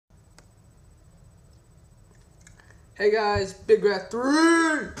Hey guys, Big Rat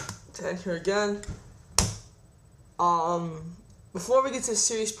 3 10 here again. Before we get to the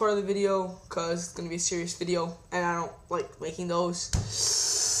serious part of the video, cause it's gonna be a serious video, and I don't like making those.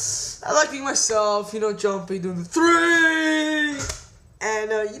 I like being myself, jumping, doing the 3, and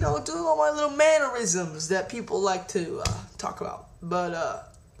doing all my little mannerisms that people like to talk about. But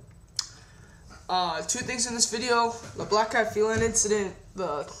two things in this video: the Blackcatfeline incident,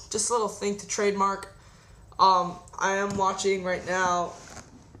 just a little thing to trademark. I am watching right now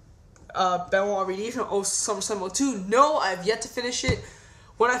Benoit Redemption from SummerSlam 02. No, I have yet to finish it.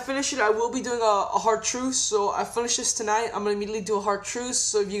 When I finish it, I will be doing a hard truce. So I finish this tonight. I'm going to immediately do a hard truce.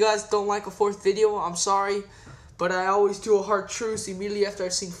 So if you guys don't like a fourth video, I'm sorry. But I always do a hard truce immediately after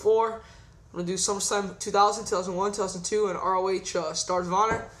I've seen 4. I'm going to do SummerSlam 2000, 2001, 2002, and ROH Stars of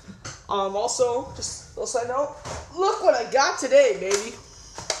Honor. Also, just a little side note, look what I got today, baby.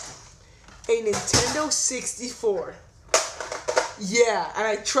 A Nintendo 64. Yeah, and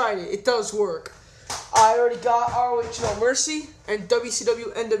I tried it. It does work. I already got ROH No Mercy and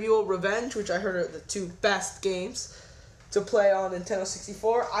WCW NWO Revenge, which I heard are the two best games to play on Nintendo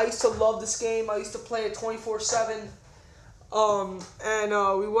 64. I used to love this game. I used to play it 24/7.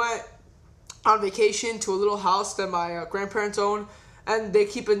 We went on vacation to a little house that my grandparents own, and they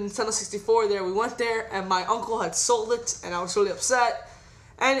keep a Nintendo 64 there. We went there, and my uncle had sold it, and I was really upset.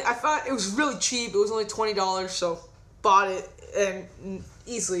 And I found it was really cheap. It was only $20, so bought it, and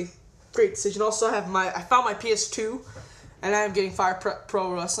easily, great decision. Also, I found my PS2, and I am getting Fire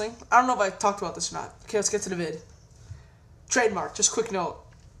Pro Wrestling. I don't know if I talked about this or not. Okay, let's get to the vid. Trademark, just quick note.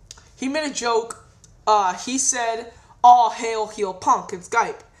 He made a joke. He said, "All hail heel Punk" in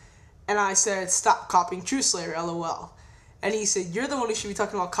Skype. And I said, "Stop copying True Slayer, LOL." And he said, "You're the one who should be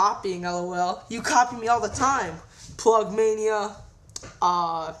talking about copying, LOL. You copy me all the time. Plug Mania,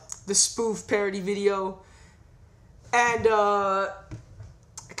 the spoof parody video." And I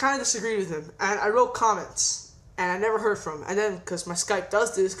kind of disagreed with him, and I wrote comments, and I never heard from him. And then, because my Skype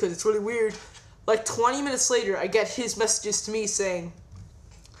does this, because it's really weird, like 20 minutes later, I get his messages to me saying,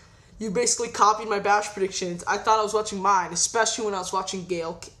 "You basically copied my bash predictions. I thought I was watching mine, especially when I was watching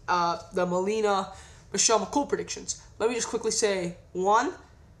Gail, the Melina, Michelle McCool predictions." Let me just quickly say, 1,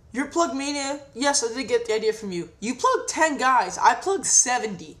 your plug mania, yes, I did get the idea from you. You plugged 10 guys. I plugged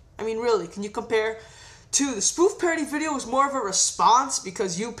 70. I mean, really, can you compare? 2, the spoof parody video was more of a response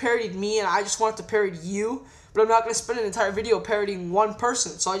because you parodied me and I just wanted to parody you, but I'm not going to spend an entire video parodying one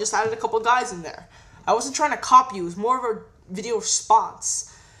person, so I just added a couple guys in there. I wasn't trying to copy you. It was more of a video response.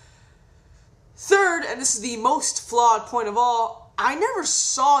 3rd, and this is the most flawed point of all, I never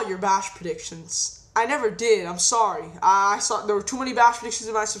saw your bash predictions. I never did. I'm sorry. I saw there were too many bash predictions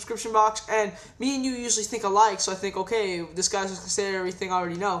in my subscription box, and me and you usually think alike, so I think, okay, this guy's just going to say everything I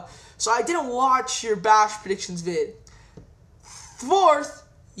already know. So I didn't watch your bash predictions vid. 4th,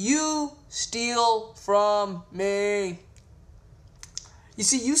 you steal from me. You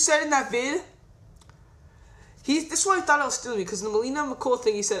see, you said in that vid, this is why I thought I was stealing me, because in the Melina McCool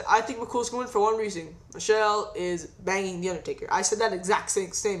thing, he said, "I think McCool's going to win for one reason. Michelle is banging The Undertaker." I said that exact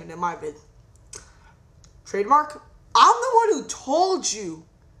same statement in my vid. Trademark, I'm the one who told you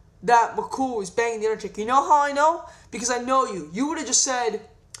that McCool was banging The Undertaker. You know how I know? Because I know you. You would have just said,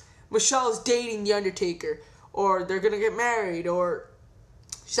 Michelle is dating The Undertaker, or they're going to get married, or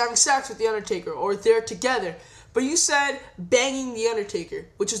she's having sex with The Undertaker, or they're together. But you said banging The Undertaker,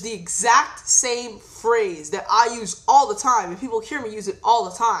 which is the exact same phrase that I use all the time, and people hear me use it all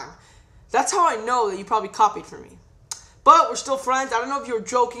the time. That's how I know that you probably copied from me. But we're still friends. I don't know if you were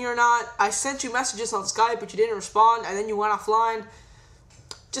joking or not. I sent you messages on Skype, but you didn't respond, and then you went offline.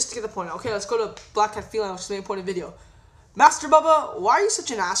 Just to get the point. Okay, let's go to Blackcatfeline, which is the main point of the video. Master Bubba, why are you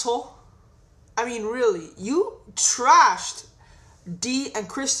such an asshole? I mean, really, you trashed Dee and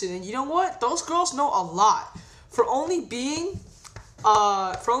Kristen, and you know what? Those girls know a lot. For only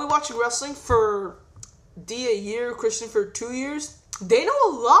watching wrestling for Dee a year, Kristen for 2 years, they know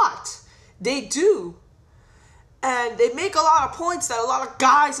a lot. They do. And they make a lot of points that a lot of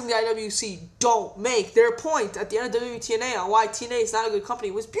guys in the IWC don't make. Their point at the end of WTNA on why TNA is not a good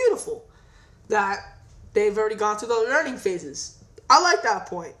company was beautiful. That they've already gone through the learning phases. I like that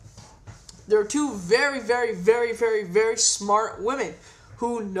point. There are two very, very, very, very, very smart women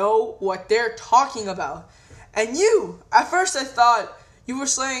who know what they're talking about. And you, at first I thought you were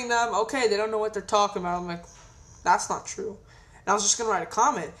saying them, okay, they don't know what they're talking about. I'm like, that's not true. And I was just going to write a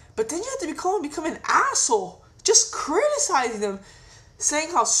comment. But then you have to become an asshole. Just criticizing them,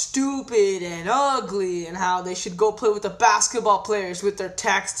 saying how stupid and ugly and how they should go play with the basketball players with their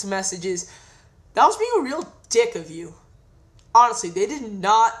text messages. That was being a real dick of you. Honestly, they did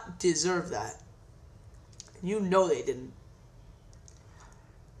not deserve that. You know they didn't.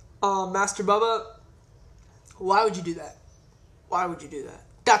 Master Bubba, why would you do that? Why would you do that?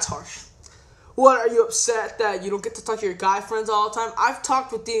 That's harsh. What, are you upset that you don't get to talk to your guy friends all the time? I've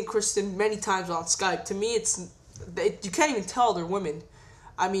talked with Dee and Kristen many times on Skype. To me, you can't even tell they're women.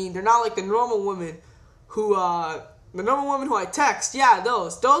 I mean, they're not like the normal women who I text. Yeah,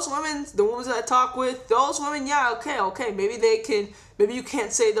 those women, the women that I talk with, those women, yeah, okay. Maybe you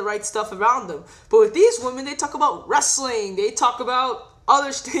can't say the right stuff around them. But with these women, they talk about wrestling. They talk about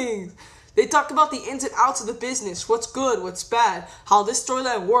other things. They talk about the ins and outs of the business, what's good, what's bad, how this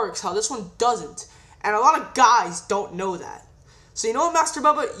storyline works, how this one doesn't. And a lot of guys don't know that. So you know what, Master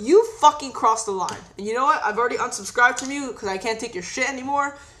Bubba? You fucking crossed the line. And you know what? I've already unsubscribed from you because I can't take your shit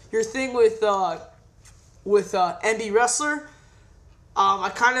anymore. Your thing with MB Wrestler,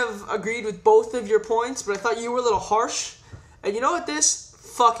 I kind of agreed with both of your points, but I thought you were a little harsh. And you know what,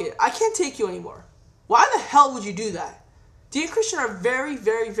 fuck it. I can't take you anymore. Why the hell would you do that? Dee and Christian are very,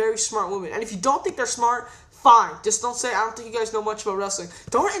 very, very smart women. And if you don't think they're smart, fine. Just don't say, I don't think you guys know much about wrestling.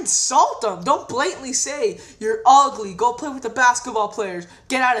 Don't insult them. Don't blatantly say, you're ugly. Go play with the basketball players.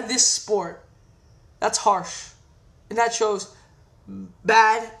 Get out of this sport. That's harsh. And that shows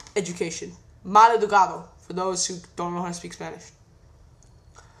bad education. Mal educado, for those who don't know how to speak Spanish.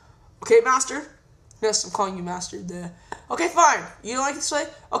 Okay, Master? Yes, I'm calling you Master. Okay, fine. You don't like this way?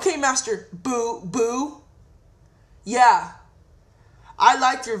 Okay, Master. Boo. Yeah. I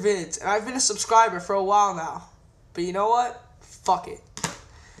liked your vids, and I've been a subscriber for a while now. But you know what? Fuck it.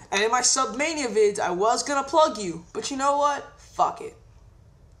 And in my Submania vids, I was gonna plug you. But you know what? Fuck it.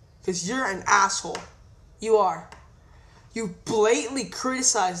 Because you're an asshole. You are. You blatantly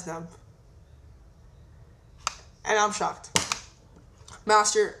criticize them. And I'm shocked.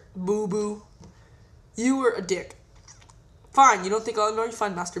 Master Boo-Boo, you were a dick. Fine, you don't think I'll ignore you?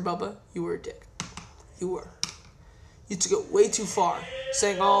 Fine, Master Bubba, you were a dick. You were. You took it way too far,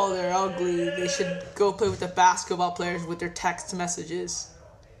 saying, oh, they're ugly, they should go play with the basketball players with their text messages.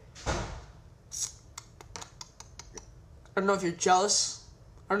 I don't know if you're jealous.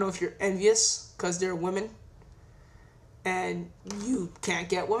 I don't know if you're envious because they're women and you can't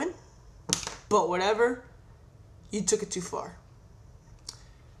get women. But whatever, you took it too far.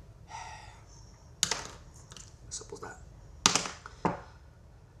 Simple as that.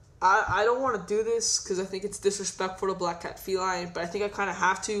 I don't want to do this because I think it's disrespectful to Blackcatfeline, but I think I kind of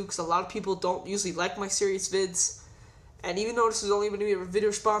have to because a lot of people don't usually like my serious vids. And even though this is only going to be a video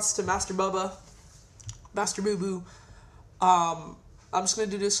response to Master Bubba, Master Boo-Boo, I'm just going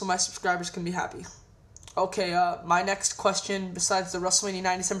to do this so my subscribers can be happy. Okay, my next question, besides the WrestleMania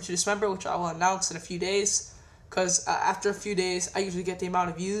 9 December to December, which I will announce in a few days, because after a few days, I usually get the amount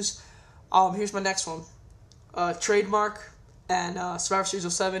of views. Here's my next one. Trademark and Survivor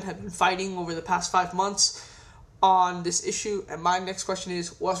Series 07 have been fighting over the past 5 months on this issue, and my next question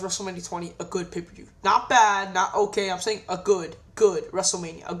is, was WrestleMania 20 a good pay-per-view? Not bad, not okay, I'm saying a good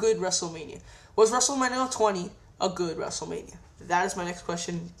WrestleMania, a good WrestleMania. Was WrestleMania 20 a good WrestleMania? That is my next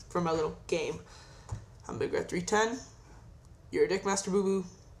question for my little game. I'm Big Red 310. You're a dick, Master Boo-Boo.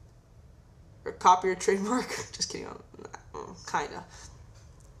 Or copy or trademark. Just kidding. Kinda.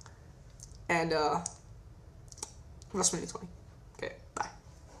 And WrestleMania 20.